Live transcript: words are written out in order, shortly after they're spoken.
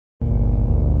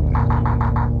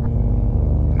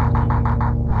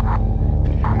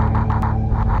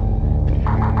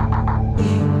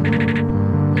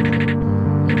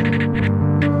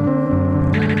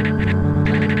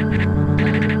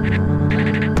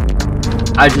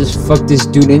I just fucked this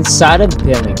dude inside a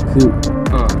bailing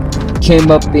coupe.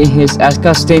 Came up in his ass,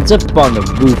 got stains up on the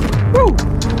roof.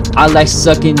 I like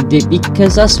sucking dick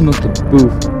because I smoke the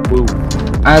boof.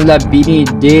 I like beating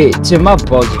dick till my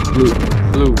balls is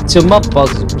blue. Till my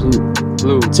balls is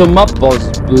blue. Till my balls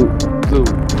is blue.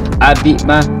 I beat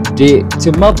my dick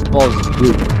till my balls is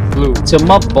blue. Till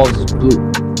my balls is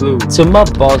blue. Till my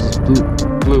balls is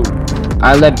blue.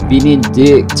 I like beating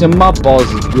dick till my balls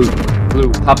is blue.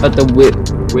 Hop out the whip.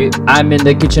 I'm in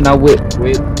the kitchen, I whip.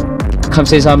 Come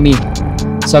say on me.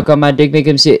 Suck on my dick, make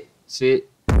him sit.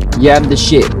 Yeah, I'm the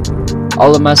shit.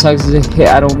 All of my socks is a hit,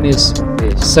 I don't miss.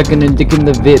 Sucking and dick in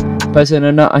the vip, pressing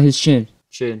a nut on his chin.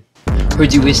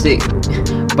 Heard you with thick,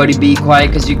 buddy, be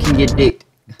quiet cause you can get dicked.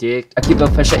 I keep a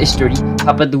fleshlight, it's dirty.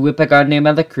 Hop out the whip, I got a name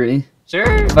at the curtain.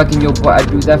 Fucking yo boy, I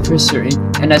do that for certain.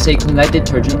 And I say clean like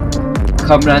detergent.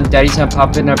 Coming on daddies, I'm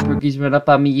poppin, our perkies run up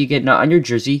on me, you get nut on your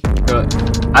jersey.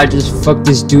 I just fucked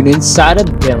this dude inside a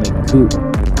bailing coupe.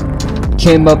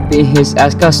 Came up in his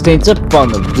ass, got stains up on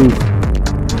the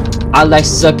roof. I like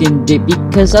sucking dick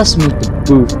because I smoke the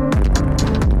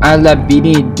boof. I like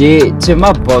beating dick till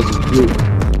my balls is blue.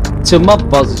 Till my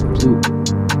balls is blue.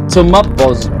 Till my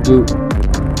balls is blue.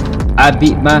 I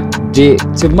beat my dick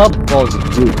till my balls is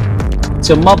blue.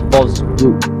 Till my balls is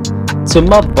blue. Till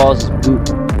my balls is blue.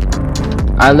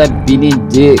 I like beating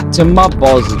dick till my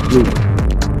balls is blue.